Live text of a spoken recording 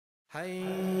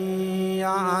حي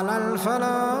على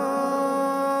الفلاح.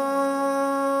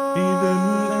 إذا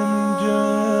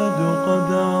الأمجاد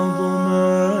قد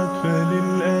عظمت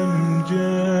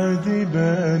فللأمجاد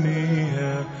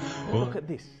بانيها. Look at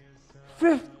this.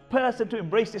 Fifth person to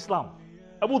embrace Islam,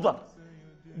 Abu Dharr.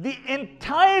 The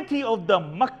entirety of the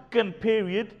Meccan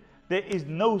period, there is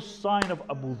no sign of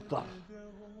Abu Dharr.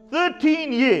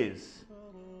 13 years,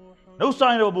 no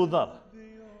sign of Abu Dharr.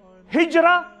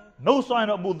 Hijrah, no sign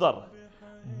of Abu Dharr.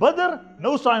 Badr,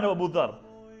 no sign of Abu Dharr.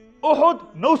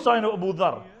 Uhud, no sign of Abu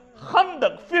Dharr.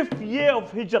 Khandaq, 5th year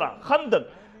of Hijrah, Khandaq,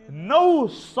 no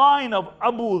sign of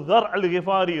Abu Dharr Al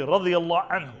Ghifari radiyallahu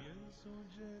anhu.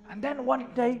 And then one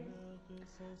day,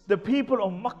 the people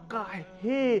of Makkah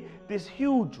hear this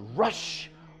huge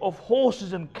rush of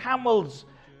horses and camels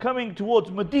coming towards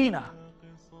Medina.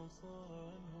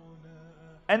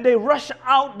 And they rush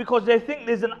out because they think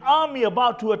there's an army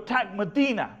about to attack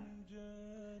Medina.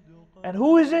 And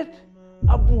who is it?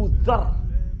 Abu Dharr.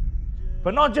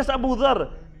 But not just Abu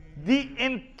Dharr, the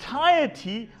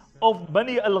entirety of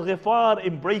Bani Al-Ghifar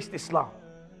embraced Islam.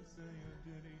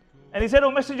 And he said, "O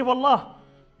Messenger of Allah,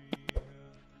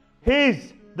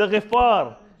 here's the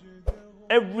Ghifar,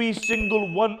 every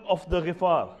single one of the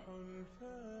Ghifar."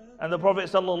 And the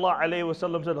Prophet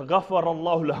ﷺ said, "Ghafar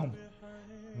Allahu lahum."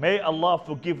 May Allah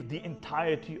forgive the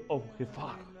entirety of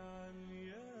Ghifar.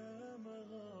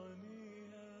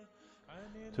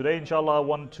 Today, inshallah, I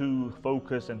want to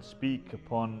focus and speak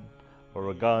upon or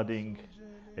regarding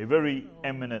a very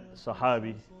eminent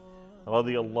Sahabi,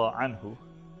 radiyallahu anhu,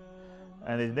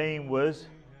 and his name was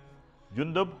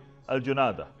Jundub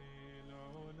al-Junada.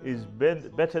 Is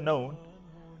better known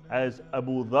as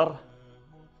Abu Dharr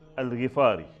Al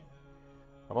Ghifari,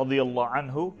 radiyallahu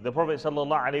anhu. The Prophet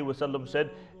sallallahu alaihi wasallam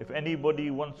said, if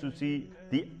anybody wants to see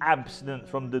the abstinence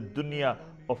from the dunya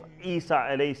of Isa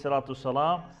alayhi salatu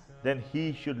salam, then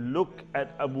he should look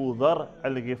at Abu Dharr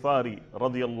Al Ghifari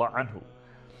radiyallahu anhu.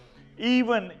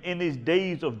 Even in his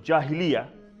days of Jahiliyyah,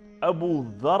 Abu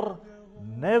Dharr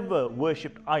never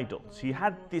worshipped idols. He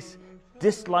had this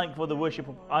dislike for the worship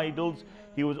of idols.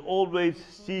 He was always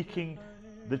seeking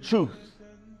the truth.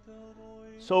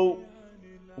 So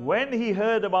when he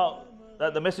heard about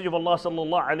that the Messenger of Allah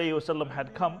sallallahu alaihi wasallam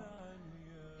had come,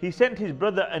 he sent his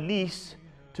brother Anis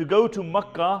to go to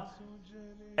Makkah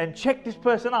and check this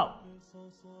person out.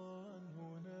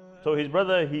 So his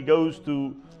brother, he goes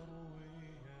to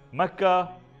Makkah,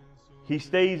 he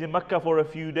stays in Makkah for a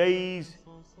few days.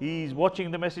 He's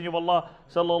watching the Messenger of Allah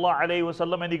sallallahu alaihi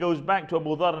wasallam, and he goes back to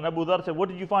Abu Dharr, and Abu Dharr said, "What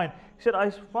did you find?" He said, "I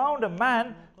found a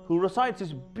man who recites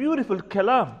this beautiful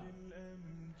kalam,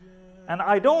 and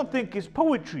I don't think it's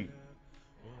poetry.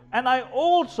 And I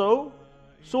also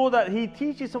saw that he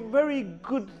teaches some very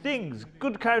good things,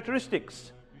 good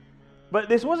characteristics." But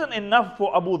this wasn't enough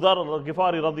for Abu Dharr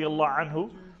al-Ghifari radiyallahu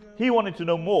anhu. He wanted to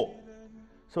know more.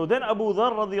 So then Abu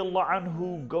Dharr radiyallahu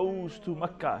anhu goes to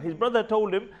Makkah. His brother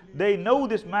told him, they know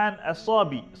this man as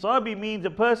Sabi. Sabi means a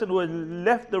person who has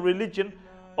left the religion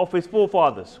of his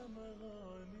forefathers.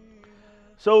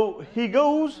 So he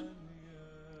goes,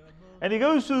 and he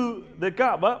goes to the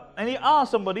Kaaba, and he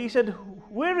asked somebody, he said,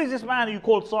 "Where is this man you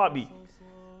call Sabi?"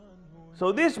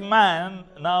 So this man,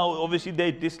 now obviously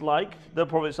they disliked the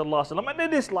Prophet ﷺ, and they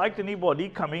disliked anybody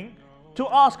coming to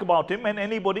ask about him and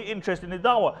anybody interested in his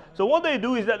da'wah. So what they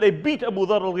do is that they beat Abu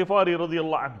Dharr al-Ghifari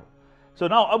radiyallahu anhu. So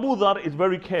now Abu Dharr is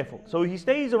very careful. So he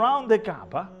stays around the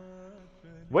Kaaba,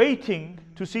 waiting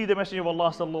to see the Messenger of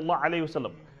Allah sallallahu alayhi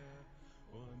wasallam.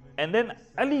 And then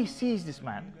Ali sees this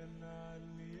man,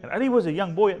 and Ali was a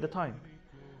young boy at the time.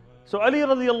 So Ali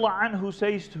radiyallahu anhu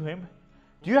says to him,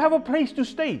 "Do you have a place to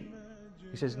stay?"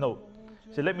 He says, "No."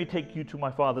 He said, "Let me take you to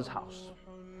my father's house."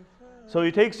 So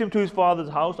he takes him to his father's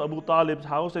house, Abu Talib's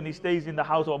house, and he stays in the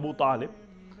house of Abu Talib.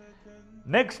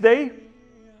 Next day,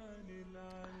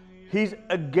 he's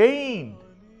again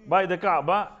by the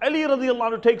Kaaba. Ali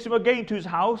radiallahu anhu takes him again to his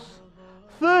house.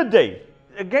 Third day,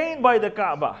 again by the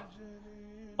Kaaba.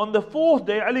 On the fourth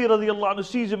day, Ali radiallahu anhu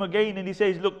sees him again, and he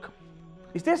says, "Look,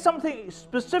 is there something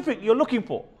specific you're looking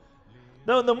for?"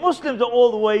 The Muslims are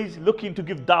always looking to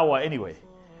give da'wah anyway.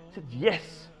 He said,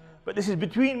 "Yes, but this is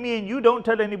between me and you, don't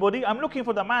tell anybody. I'm looking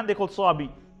for the man they call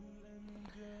Sabi."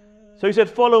 So he said,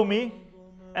 "Follow me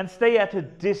and stay at a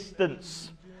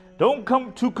distance. Don't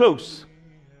come too close.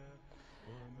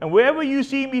 And wherever you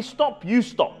see me stop, you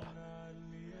stop."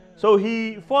 So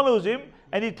he follows him,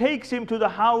 and he takes him to the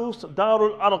house,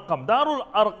 Dharr Al Arqam. Dharr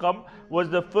Al Arqam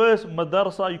was the first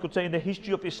madrasa, you could say, in the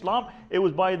history of Islam. It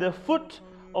was by the foot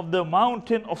of the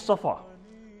mountain of Safa.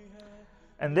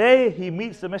 And there he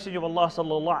meets the Messenger of Allah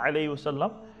sallallahu alaihi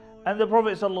wasallam, And the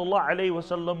Prophet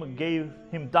ﷺ gave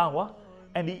him da'wah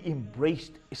and he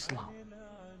embraced Islam.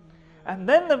 And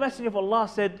then the Messenger of Allah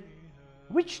said,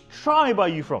 which tribe are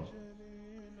you from?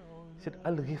 He said,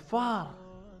 Al Ghifar.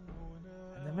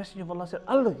 And the Messenger of Allah said,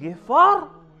 Al Ghifar?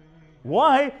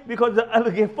 Why? Because the Al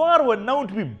Ghifar were known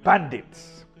to be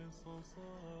bandits.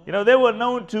 You know, they were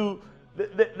known to,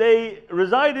 they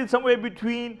resided somewhere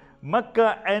between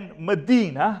Mecca and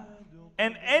Medina,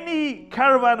 and any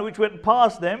caravan which went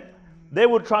past them, they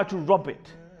would try to rob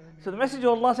it. So the Messenger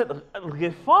of Allah said, Al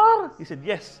Ghifar? He said,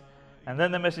 yes. And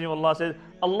then the Messenger of Allah said,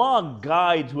 Allah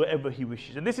guides whoever He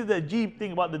wishes. And this is the ajib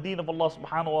thing about the deen of Allah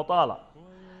subhanahu wa ta'ala.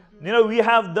 You know, we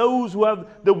have those who have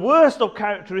the worst of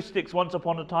characteristics once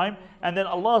upon a time, and then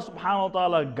Allah subhanahu wa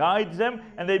ta'ala guides them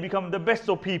and they become the best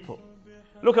of people.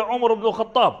 Look at Umar ibn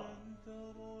al-Khattab.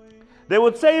 They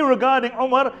would say regarding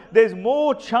Umar, there's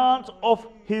more chance of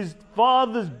his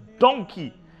father's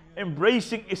donkey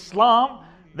embracing Islam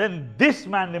than this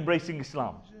man embracing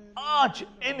Islam. Arch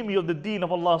enemy of the deen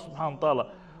of Allah subhanahu wa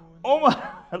ta'ala.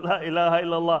 Umar, la ilaha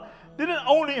illallah, didn't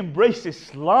only embrace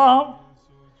Islam,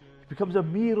 he becomes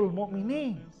Amir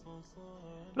al-Mu'mineen.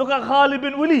 Look at Khalid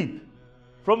bin Walid.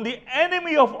 From the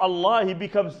enemy of Allah, he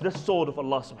becomes the sword of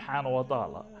Allah subhanahu wa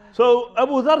ta'ala. So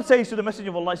Abu Dharr says to the Messenger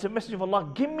of Allah, he said, Messenger of Allah,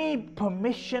 give me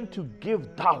permission to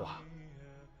give da'wah.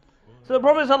 So the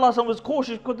Prophet ﷺ was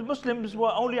cautious because the Muslims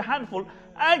were only a handful.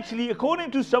 Actually,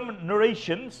 according to some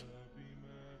narrations,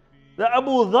 that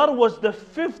Abu Dharr was the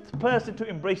 5th person to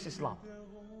embrace Islam.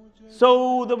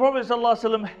 So the Prophet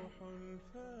ﷺ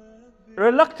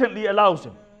reluctantly allows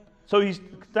him. So he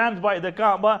stands by the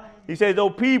Kaaba, he says, oh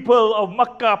people of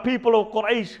Makkah, people of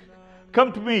Quraysh,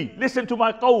 come to me, listen to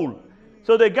my qawl.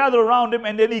 So they gather around him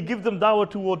and then he gives them da'wah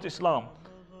towards Islam.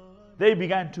 They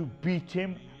began to beat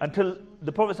him until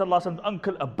the Prophet ﷺ's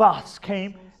uncle Abbas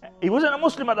came. He wasn't a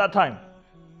Muslim at that time.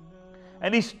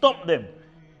 And he stopped them.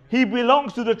 He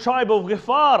belongs to the tribe of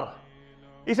Ghifar.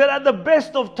 He said at the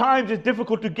best of times it's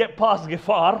difficult to get past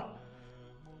Ghifar.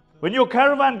 When your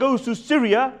caravan goes to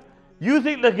Syria, you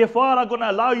think the Ghifar are going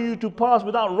to allow you to pass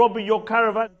without robbing your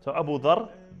caravan? So Abu Dharr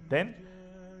then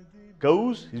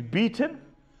goes, he's beaten.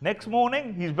 Next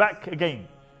morning, he's back again.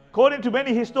 According to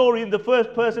many historians, the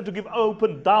first person to give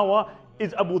open da'wah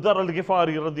is Abu Dharr Al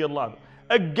Ghifari radiallahu anhu.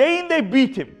 Again they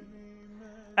beat him.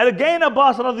 And again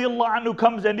Abbas radiallahu anhu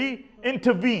comes and he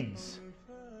intervenes.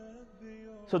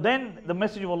 So then the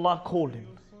Messenger of Allah called him.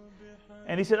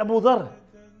 And he said, Abu Dharr,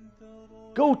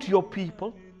 go to your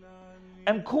people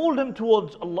and call them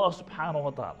towards Allah subhanahu wa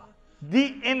ta'ala.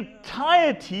 The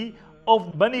entirety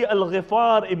of Bani Al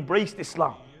Ghifar embraced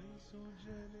Islam.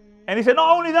 And he said,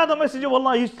 not only that, the Messenger of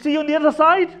Allah, you see on the other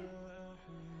side?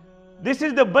 This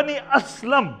is the Bani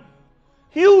Aslam,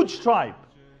 huge tribe.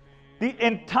 The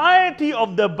entirety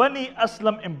of the Bani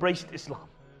Aslam embraced Islam.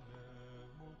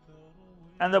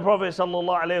 And the Prophet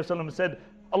ﷺ said,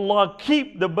 Allah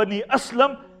keep the Bani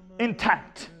Aslam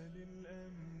intact.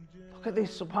 Look at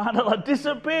this, subhanAllah,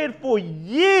 disappeared for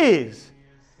years.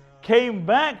 Came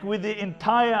back with the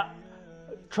entire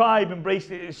tribe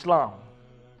embraced Islam.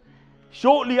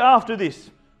 Shortly after this,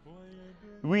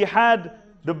 we had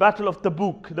the Battle of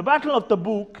Tabuk. The Battle of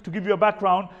Tabuk, to give you a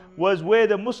background, was where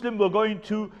the Muslims were going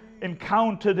to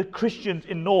encounter the Christians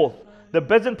in north, the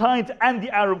Byzantines and the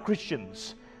Arab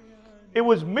Christians. It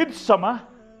was midsummer.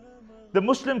 The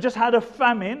Muslims just had a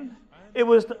famine. It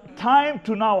was time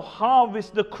to now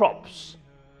harvest the crops.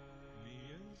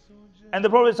 And the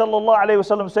Prophet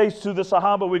ﷺ says to the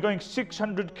Sahaba, we're going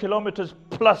 600 kilometers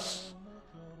plus.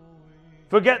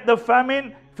 Forget the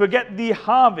famine, forget the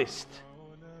harvest.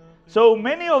 So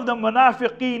many of the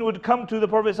munafiqeen would come to the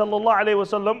Prophet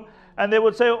ﷺ and they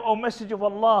would say, oh Messenger of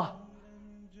Allah,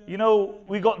 you know,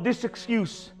 we got this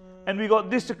excuse and we got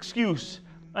this excuse.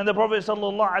 And the Prophet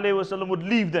ﷺ would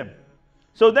leave them.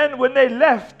 So then when they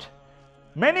left,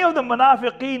 many of the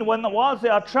munafiqeen, whilst they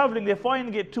are traveling, they're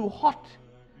finding it too hot.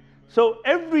 So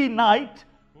every night,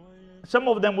 some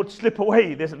of them would slip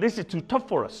away. They said, this is too tough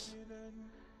for us.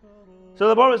 So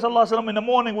the Prophet ﷺ in the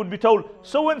morning would be told,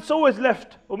 so-and-so is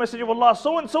left. O Messenger of Allah,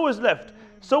 so-and-so is left.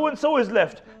 So-and-so is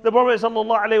left. The Prophet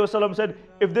ﷺ said,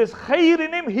 if there's khair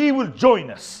in him, he will join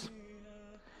us.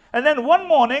 And then one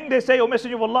morning, they say, O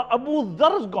Messenger of Allah, Abu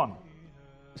Dharr's gone.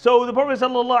 So the Prophet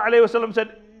ﷺ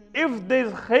said, if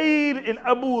there's khair in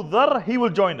Abu Dharr, he will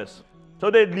join us.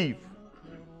 So they'd leave.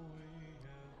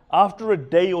 After a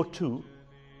day or two,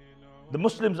 the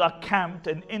Muslims are camped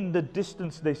and in the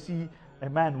distance they see a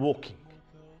man walking.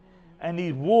 And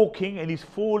he's walking and he's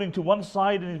falling to one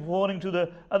side and he's falling to the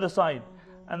other side.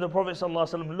 And the Prophet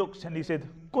ﷺ looks and he said,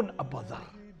 Kun Abu Dharr.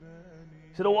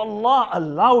 He said, oh Allah,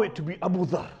 allow it to be Abu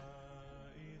Dharr.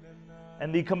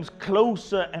 And he comes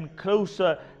closer and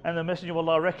closer, and the Messenger of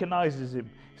Allah recognizes him.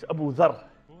 It's Abu Dharr.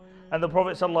 And the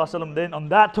Prophet ﷺ then on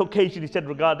that occasion he said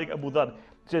regarding Abu Dharr,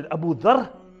 he said, Abu Dharr,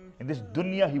 in this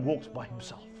dunya he walks by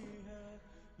himself.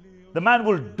 The man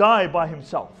will die by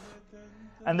himself.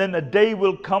 And then a day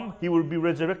will come, he will be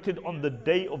resurrected on the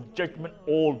day of judgment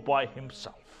all by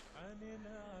himself.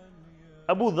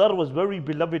 Abu Dharr was very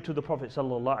beloved to the Prophet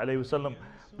ﷺ.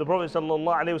 The Prophet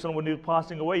ﷺ, when he was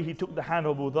passing away, he took the hand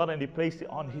of Abu Dharr and he placed it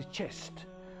on his chest.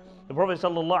 The Prophet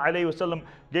ﷺ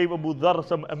gave Abu Dharr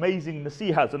some amazing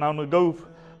nasihas, and I'm going to go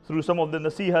through some of the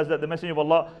nasihas that the Messenger of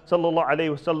Allah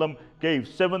ﷺ gave.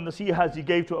 7 nasihas he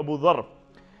gave to Abu Dharr.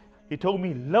 He told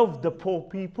me, love the poor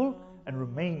people and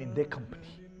remain in their company.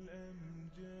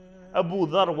 Abu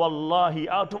Dharr, wallahi,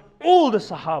 out of all the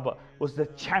Sahaba, was the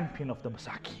champion of the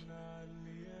Masaki.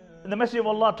 And the Messenger of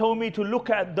Allah told me to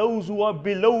look at those who are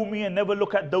below me and never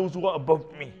look at those who are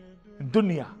above me in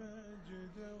dunya.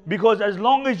 Because as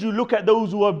long as you look at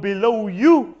those who are below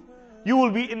you, you will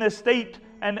be in a state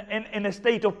and in a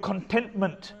state of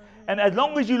contentment. And as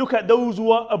long as you look at those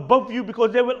who are above you,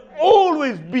 because there will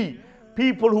always be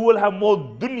people who will have more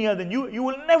dunya than you, you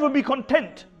will never be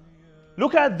content.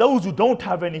 Look at those who don't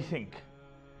have anything.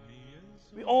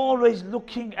 We're always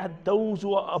looking at those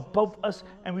who are above us,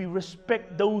 and we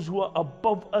respect those who are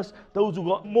above us, those who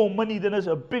got more money than us,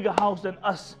 a bigger house than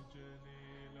us.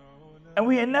 And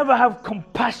we never have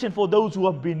compassion for those who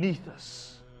are beneath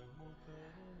us.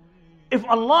 If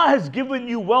Allah has given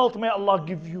you wealth, may Allah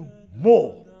give you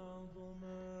more.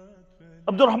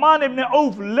 Abdurrahman ibn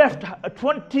Auf left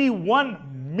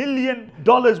 $21 million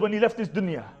when he left this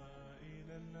dunya.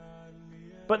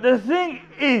 But the thing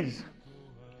is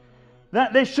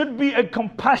that there should be a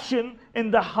compassion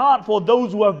in the heart for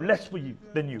those who have less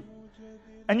than you.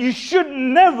 And you should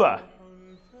never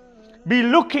be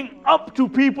looking up to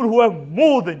people who have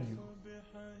more than you.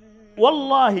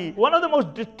 Wallahi, one of the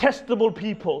most detestable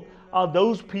people are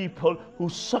those people who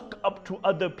suck up to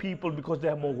other people because they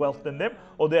have more wealth than them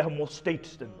or they have more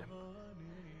status than them.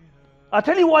 I'll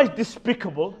tell you why it's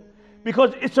despicable.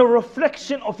 Because it's a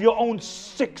reflection of your own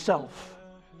sick self.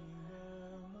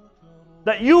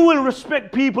 That you will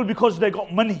respect people because they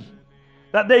got money,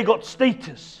 that they got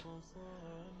status.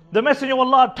 The Messenger of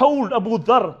Allah told Abu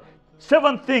Dharr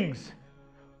 7 things.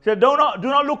 He said, do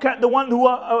not look at the one who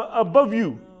are above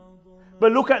you,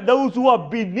 but look at those who are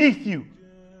beneath you.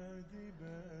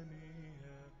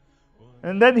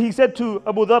 And then he said to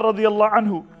Abu Dharr radiyallahu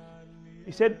anhu,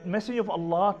 he said, Messenger of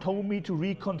Allah told me to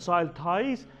reconcile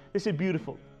ties. This is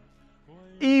beautiful.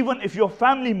 Even if your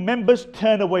family members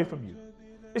turn away from you.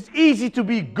 It's easy to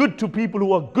be good to people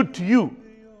who are good to you.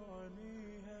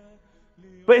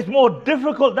 But it's more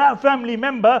difficult, that family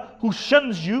member who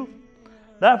shuns you,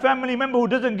 that family member who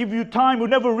doesn't give you time, who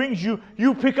never rings you,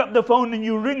 you pick up the phone and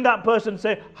you ring that person and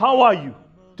say, how are you?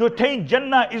 To attain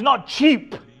Jannah is not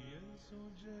cheap.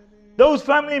 Those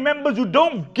family members who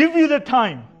don't give you the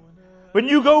time. When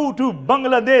you go to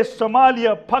Bangladesh,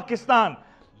 Somalia, Pakistan,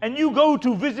 and you go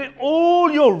to visit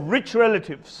all your rich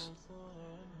relatives,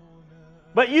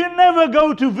 but you never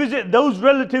go to visit those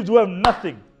relatives who have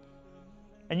nothing.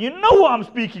 And you know what I'm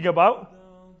speaking about.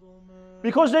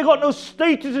 Because they got no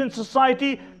status in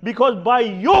society, because by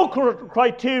your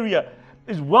criteria,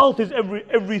 wealth is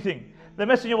everything. The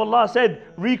Messenger of Allah said,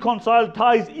 reconcile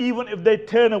ties even if they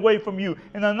turn away from you.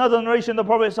 In another narration, the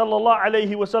Prophet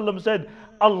ﷺ said,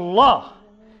 Allah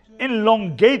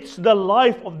elongates the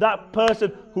life of that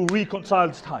person who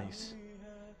reconciles ties.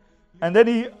 And then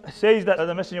he says that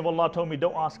the Messenger of Allah told me,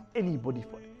 don't ask anybody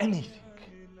for anything.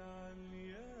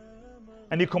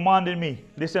 And he commanded me,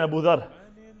 listen Abu Dharr,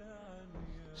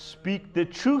 speak the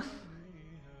truth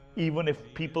even if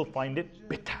people find it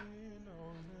bitter.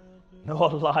 No,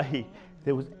 wallahi,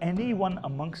 there was anyone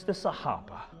amongst the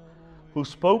Sahaba who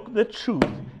spoke the truth.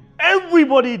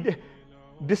 Everybody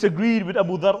disagreed with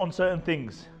Abu Dharr on certain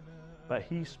things. But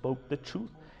he spoke the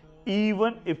truth,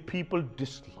 even if people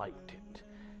disliked it.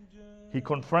 He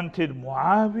confronted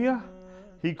Muawiyah,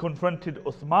 he confronted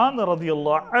Uthman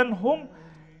radiyallahu anhum,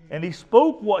 and he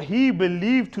spoke what he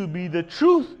believed to be the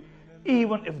truth,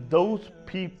 even if those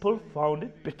people found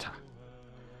it bitter.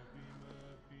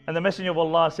 And the Messenger of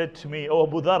Allah said to me, oh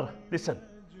Abu Dharr, listen,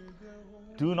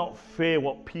 do not fear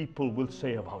what people will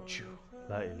say about you.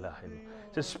 La ilaha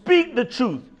illallah. So speak the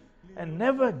truth and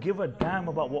never give a damn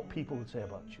about what people will say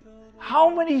about you. How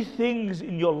many things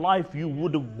in your life you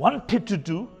would have wanted to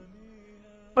do,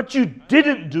 but you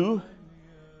didn't do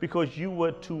because you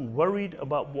were too worried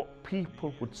about what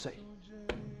people would say.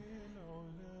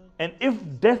 And if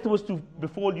death was to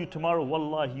befall you tomorrow,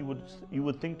 wallah, you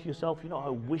would think to yourself, you know, I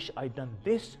wish I'd done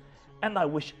this and I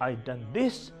wish I'd done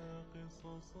this,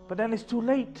 but then it's too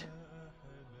late.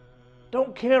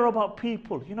 Don't care about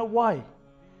people. You know why?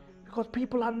 Because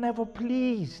people are never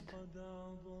pleased.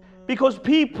 Because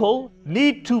people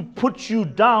need to put you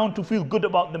down to feel good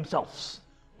about themselves.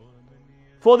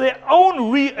 For their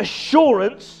own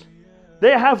reassurance,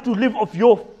 they have to live off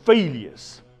your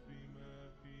failures.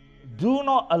 Do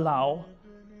not allow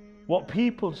what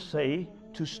people say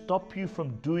to stop you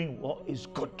from doing what is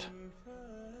good.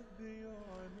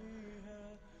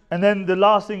 And then the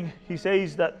last thing he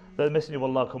says, that the Messenger of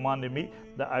Allah commanded me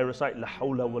that I recite La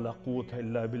hawla wa la quwwata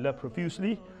illa billah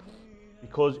profusely,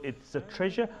 because it's a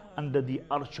treasure under the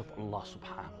arch of Allah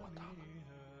subhanahu wa ta'ala.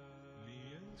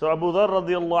 So Abu Dharr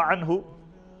radiallahu anhu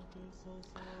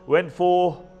went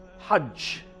for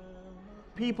Hajj.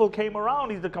 People came around.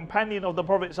 He's the companion of the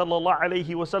Prophet sallallahu alaihi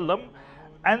wasallam,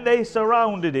 and they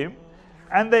surrounded him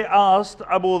and they asked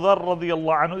Abu Dharr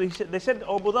radiallahu anhu, they said,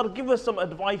 oh, Abu Dharr, give us some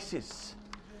advices.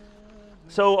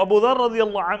 So Abu Dharr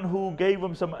radiallahu anhu gave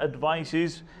him some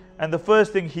advices, and the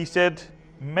first thing he said,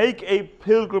 make a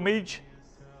pilgrimage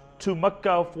to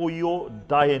Mecca for your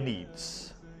dire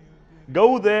needs.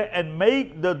 Go there and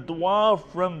make the dua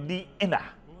from the inner.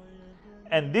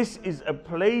 And this is a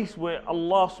place where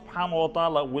Allah subhanahu wa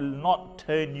ta'ala will not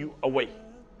turn you away.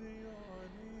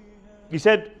 He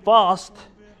said, fast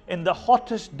in the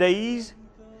hottest days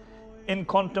in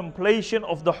contemplation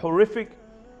of the horrific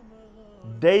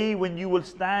day when you will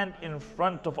stand in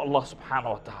front of Allah subhanahu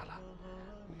wa ta'ala.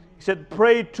 He said,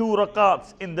 pray 2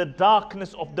 rakats in the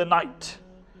darkness of the night.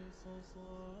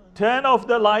 Turn off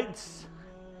the lights.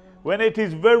 When it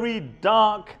is very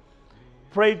dark,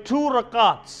 pray 2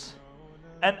 rakats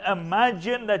and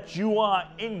imagine that you are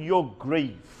in your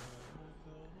grave.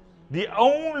 The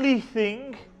only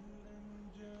thing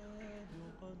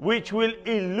which will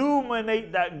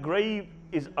illuminate that grave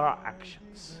is our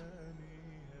actions.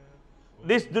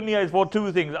 This dunya is for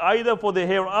 2 things, either for the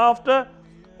hereafter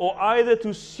or either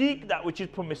to seek that which is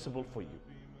permissible for you.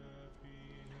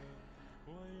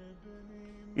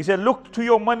 He said, look to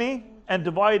your money and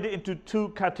divide it into 2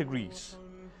 categories.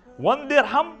 1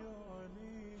 dirham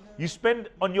you spend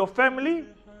on your family,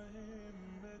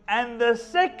 and the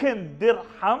 2nd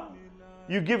dirham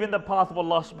you give in the path of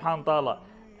Allah subhanahu wa ta'ala.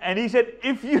 And he said,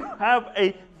 if you have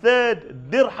a 3rd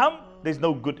dirham, there's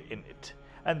no good in it.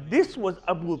 And this was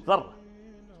Abu Dharr.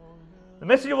 The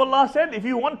Messenger of Allah said, if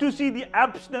you want to see the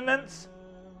abstinence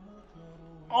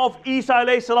of Isa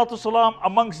alayhi salatu salam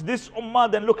amongst this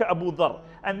ummah, then look at Abu Dharr.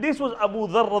 And this was Abu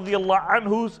Dharr radiallahu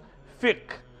anhu's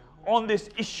fiqh on this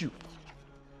issue.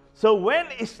 So when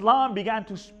Islam began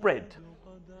to spread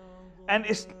and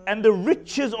the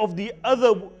riches of the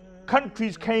other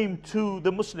countries came to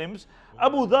the Muslims,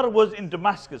 Abu Dharr was in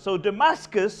Damascus. So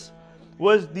Damascus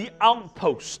was the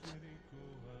outpost.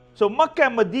 So Makkah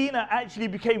and Medina actually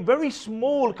became very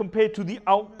small compared to the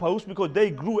outpost, because they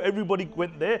grew, everybody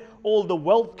went there, all the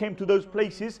wealth came to those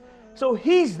places. So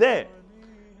he's there.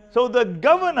 So the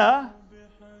governor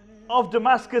of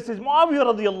Damascus is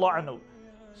Muawiyah radiallahu anhu.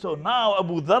 So now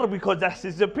Abu Dharr, because that's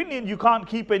his opinion, you can't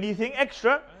keep anything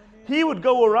extra, he would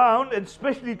go around, and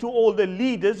especially to all the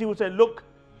leaders, he would say, look,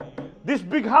 this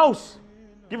big house,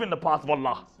 give in the path of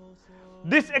Allah.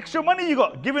 This extra money you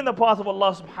got, give in the path of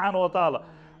Allah subhanahu wa ta'ala.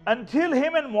 Until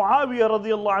him and Muawiyah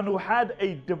radiallahu anhu had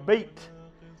a debate.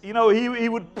 You know, he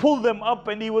would pull them up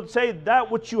and he would say, that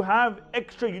which you have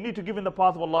extra, you need to give in the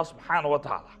path of Allah subhanahu wa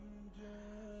ta'ala.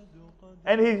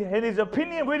 And his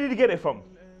opinion, where did he get it from?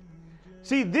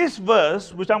 See, this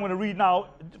verse, which I'm going to read now,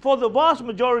 for the vast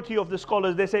majority of the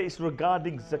scholars, they say it's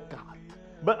regarding zakat.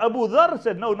 But Abu Dharr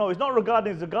said, no, it's not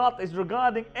regarding zakat, it's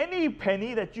regarding any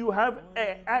penny that you have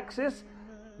access,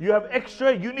 you have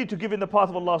extra, you need to give in the path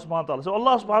of Allah subhanahu wa ta'ala. So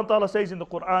Allah subhanahu wa ta'ala says in the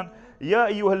Quran, Ya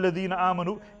ayyuhalladhina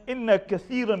amanu, inna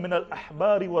kathiran min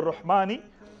al-ahbari wal-rahmani,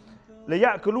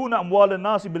 laya'kuluna amwal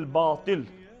al-nasi bil-batil,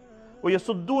 wa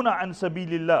yasudduna an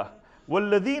sabilillah,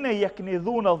 والذين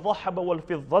يكنزون الذهب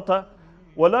والفضة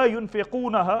ولا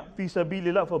ينفقونها في سبيل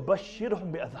الله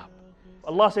فبشرهم بعذاب.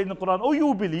 Allah says in the Quran, oh,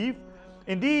 you believe,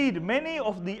 indeed many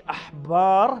of the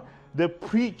ahbar, the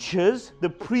preachers, the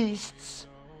priests,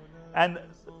 and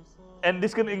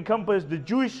this can encompass the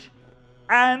Jewish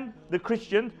and the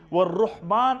Christians, were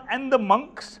Rahman and the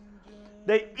monks,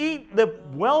 they eat the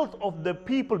wealth of the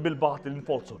people bil batil, in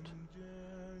falsehood.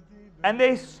 And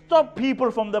they stop people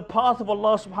from the path of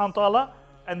Allah subhanahu wa ta'ala.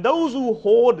 And those who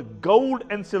hoard gold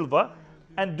and silver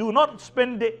and do not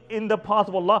spend it in the path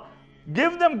of Allah,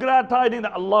 give them glad tidings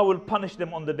that Allah will punish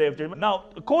them on the day of judgment. Now,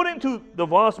 according to the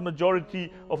vast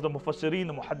majority of the mufassirin,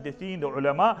 the muhaddithin, the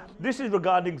ulama, this is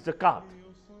regarding zakat.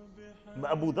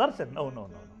 But Abu Dharr said, no.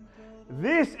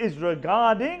 This is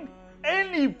regarding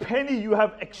any penny you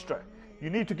have extra. You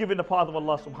need to give in the path of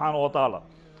Allah subhanahu wa ta'ala.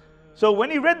 So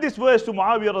when he read this verse to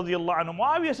Muawiyah radiallahu anhu,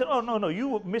 Muawiyah said, oh no,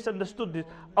 you misunderstood this.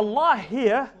 Allah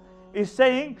here is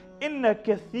saying, Inna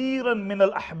kathiran min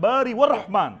al-ahbari wa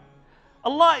rahman.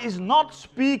 Allah is not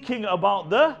speaking about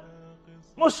the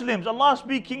Muslims. Allah is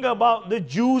speaking about the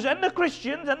Jews and the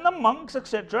Christians and the monks,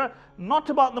 etc. Not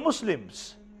about the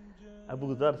Muslims.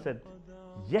 Abu Dharr said,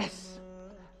 yes.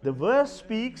 The verse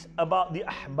speaks about the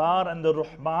ahbar and the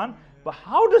rahman, but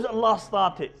how does Allah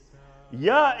start it?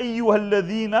 Ya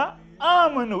ayyuhalladhina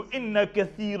amanu inna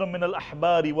kathiran min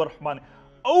al-ahbari wa rahman.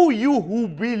 O you who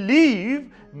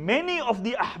believe, many of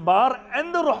the ahbar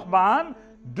and the rahman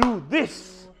do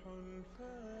this.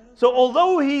 So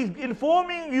although he's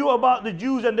informing you about the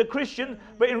Jews and the Christians,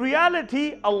 but in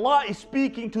reality Allah is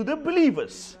speaking to the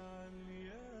believers.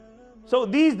 So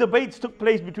these debates took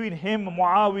place between him,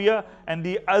 Muawiyah, and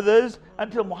the others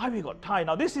until Muawiyah got tired.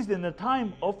 Now this is in the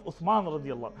time of Uthman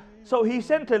radiallahu. So he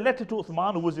sent a letter to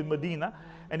Uthman, who was in Medina,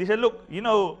 and he said, look, you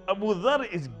know, Abu Dharr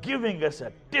is giving us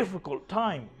a difficult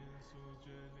time.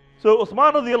 So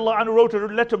Uthman radiallahu anhu wrote a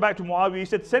letter back to Muawiyah. He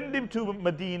said, send him to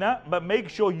Medina, but make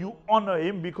sure you honor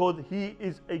him because he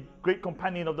is a great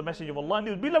companion of the Messenger of Allah and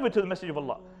he was beloved to the Messenger of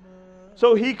Allah.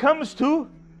 So he comes to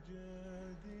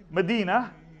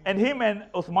Medina, and him and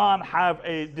Uthman have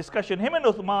a discussion. Him and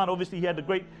Uthman, obviously he had a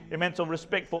great immense of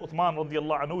respect for Uthman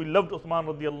radiallahu anhu. He loved Uthman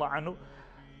radiallahu anhu.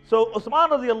 So Uthman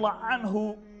radiallahu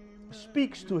anhu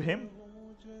speaks to him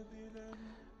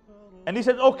and he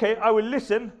says, okay, I will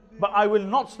listen, but I will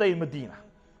not stay in Medina.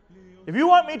 If you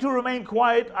want me to remain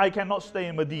quiet, I cannot stay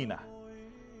in Medina.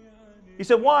 He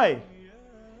said, why?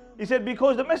 He said,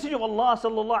 because the Messenger of Allah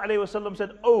sallallahu alayhi wasallam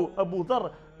said, oh Abu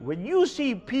Dharr, when you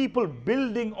see people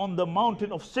building on the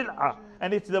mountain of Sil'a,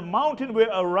 and it's the mountain where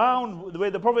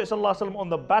the Prophet sallallahu alayhi wasallam on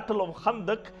the battle of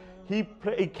Khandaq,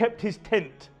 he kept his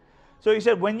tent. So he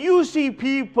said, when you see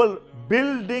people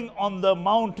building on the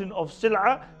mountain of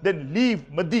Sil'a, then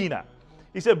leave Medina.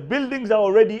 He said, buildings are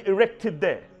already erected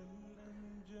there.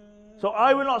 So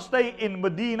I will not stay in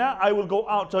Medina, I will go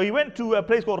out. So he went to a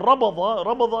place called Rabada.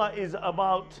 Rabada is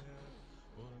about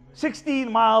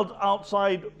 16 miles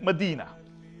outside Medina.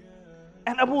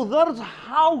 And Abu Dharr's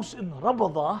house in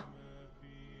Rabada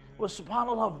was,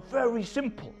 subhanAllah, very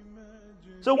simple.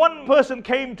 So one person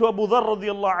came to Abu Dharr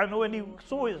radiallahu anhu and he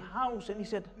saw his house and he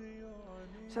said,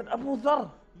 Abu Dharr,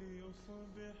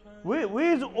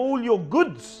 where's all your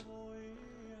goods?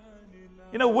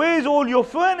 You know, where's all your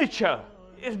furniture?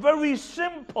 It's very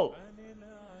simple.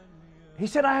 He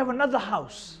said, I have another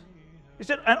house. He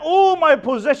said, and all my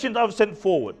possessions I've sent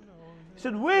forward. He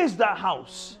said, where's that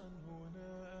house?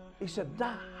 He said,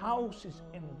 that house is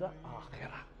in the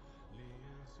Akhirah.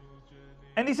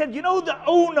 And he said, you know, the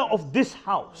owner of this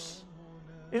house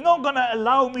is not going to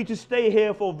allow me to stay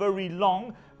here for very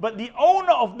long, but the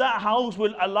owner of that house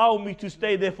will allow me to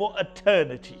stay there for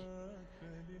eternity.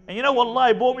 And you know,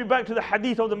 wallahi, it brought me back to the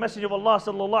hadith of the Messenger of Allah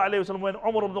sallallahu alayhi wa sallam, when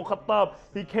Umar ibn Khattab,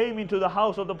 he came into the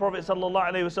house of the Prophet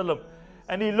sallallahu alayhi wa sallam,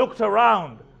 and he looked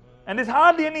around, and there's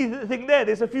hardly anything there.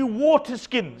 There's a few water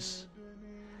skins.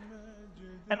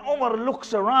 And Umar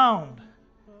looks around,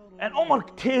 and Umar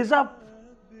tears up.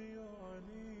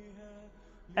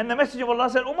 And the Messenger of Allah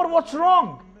said, Umar, what's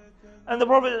wrong? And the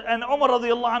Prophet and Umar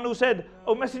radiallahu anhu said,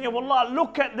 O Messenger of Allah,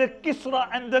 look at the Kisra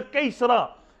and the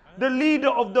Kaisra, the leader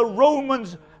of the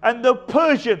Romans and the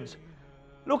Persians.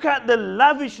 Look at the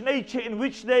lavish nature in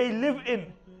which they live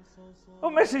in. O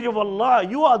Messenger of Allah,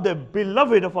 you are the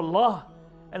beloved of Allah,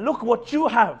 and look what you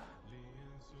have.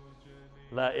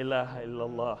 La ilaha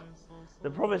illallah. The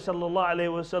Prophet sallallahu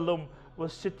alaihi wasallam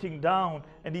was sitting down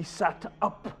and he sat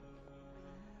up.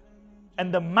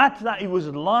 And the mat that he was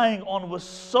lying on was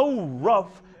so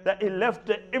rough that it left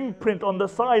an imprint on the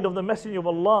side of the Messenger of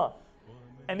Allah.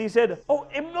 And he said, oh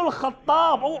Ibn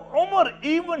al-Khattab, oh Umar,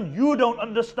 even you don't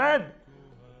understand.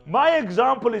 My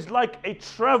example is like a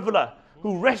traveler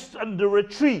who rests under a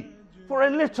tree for a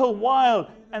little while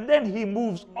and then he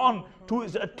moves on to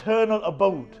his eternal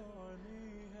abode.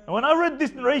 And when I read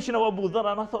this narration of Abu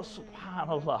Dharr, and I thought,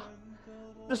 subhanallah,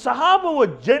 the Sahaba were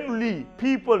generally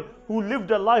people who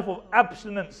lived a life of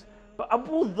abstinence, but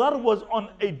Abu Dharr was on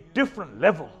a different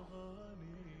level.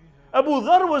 Abu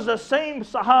Dharr was the same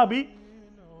Sahabi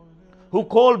who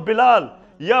called Bilal,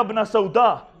 Ya ibn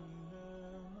Sauda.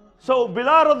 So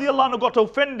Bilal radiallahu anhu got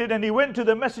offended and he went to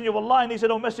the Messenger of Allah and he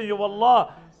said, oh Messenger of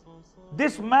Allah,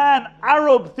 this man,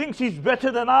 Arab, thinks he's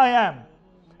better than I am.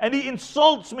 And he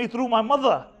insults me through my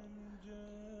mother.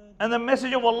 And the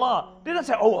Messenger of Allah didn't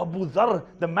say, oh Abu Dharr,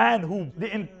 the man who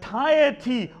the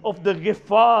entirety of the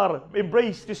Ghifar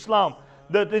embraced Islam.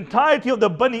 the entirety of the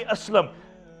Bani Aslam,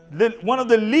 one of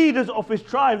the leaders of his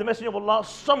tribe, the Messenger of Allah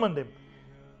summoned him.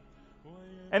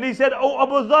 And he said, "Oh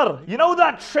Abu Dharr, you know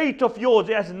that trait of yours,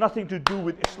 it has nothing to do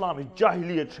with Islam, it's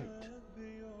Jahiliyyah trait."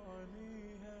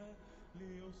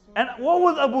 And what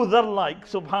was Abu Dharr like?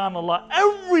 Subhanallah,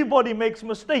 everybody makes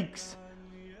mistakes,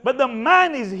 but the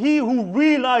man is he who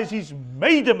realized he's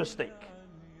made a mistake.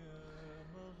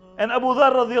 And Abu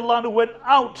Dharr radiallahu anhu went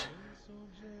out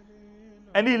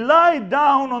and he lied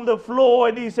down on the floor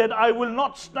and he said, "I will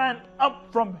not stand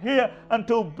up from here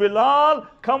until Bilal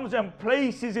comes and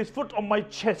places his foot on my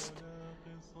chest."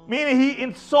 Meaning he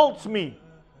insults me,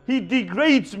 he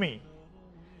degrades me.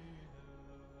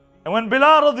 And when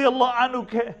Bilal radiallahu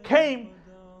anhu came,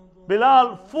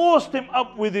 Bilal forced him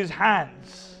up with his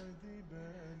hands.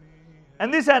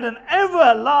 And this had an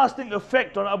everlasting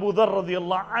effect on Abu Dharr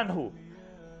radiallahu anhu.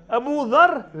 Abu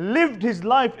Dharr lived his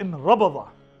life in Rabada.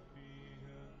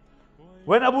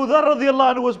 When Abu Dharr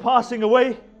radiallahu anhu was passing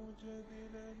away,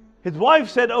 his wife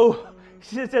said,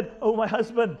 she said, "Oh my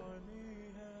husband,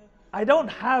 I don't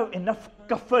have enough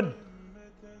kafan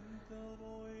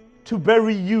to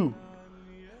bury you.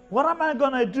 What am I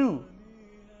gonna do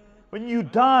when you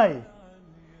die?"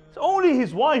 It's only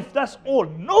his wife, that's all,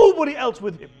 nobody else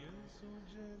with him.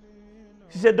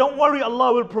 She said, "Don't worry,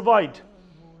 Allah will provide."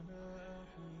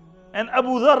 And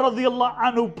Abu Dharr radiallahu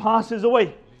anhu passes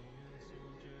away.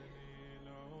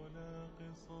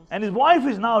 And his wife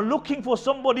is now looking for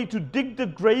somebody to dig the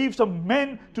grave, some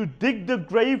men to dig the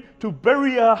grave, to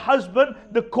bury her husband.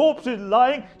 The corpse is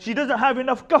lying. She doesn't have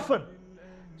enough kafan.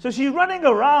 So she's running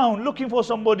around looking for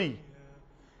somebody.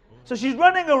 So she's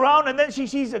running around and then she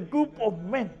sees a group of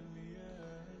men.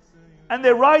 And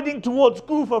they're riding towards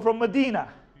Kufa from Medina.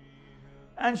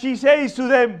 And she says to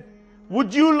them,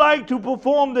 "Would you like to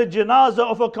perform the janazah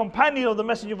of a companion of the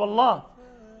Messenger of Allah?"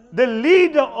 The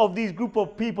leader of these group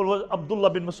of people was Abdullah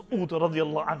bin Mas'ud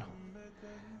radiallahu anhu.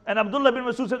 And Abdullah bin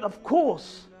Mas'ud said, "Of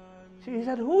course." She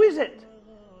said, "Who is it?"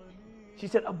 She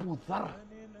said, "Abu Dharr."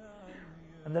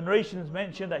 And the narrations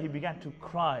mention that he began to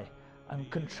cry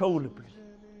uncontrollably.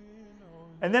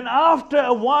 And then after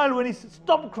a while, when he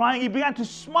stopped crying, he began to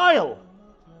smile.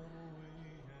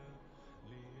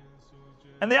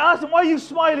 And they asked him, "What are you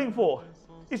smiling for?"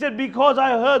 He said, "Because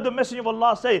I heard the Messenger of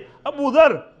Allah say, Abu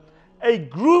Dharr, a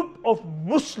group of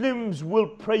Muslims will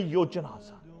pray your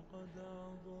janazah."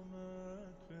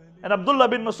 And Abdullah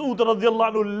bin Mas'ud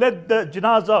radiallahu anhu led the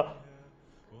janazah.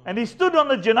 And he stood on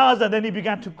the janazah and then he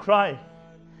began to cry.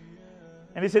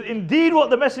 And he said, "Indeed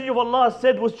what the Messenger of Allah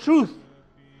said was truth.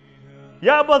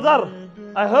 Ya Abu Dharr,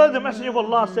 I heard the Messenger of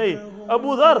Allah say,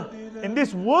 Abu Dharr, in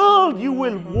this world you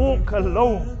will walk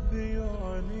alone.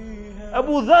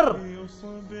 Abu Dharr,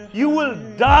 you will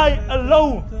die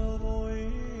alone.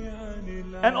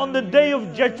 And on the day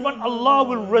of judgment, Allah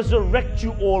will resurrect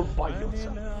you all by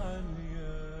yourself."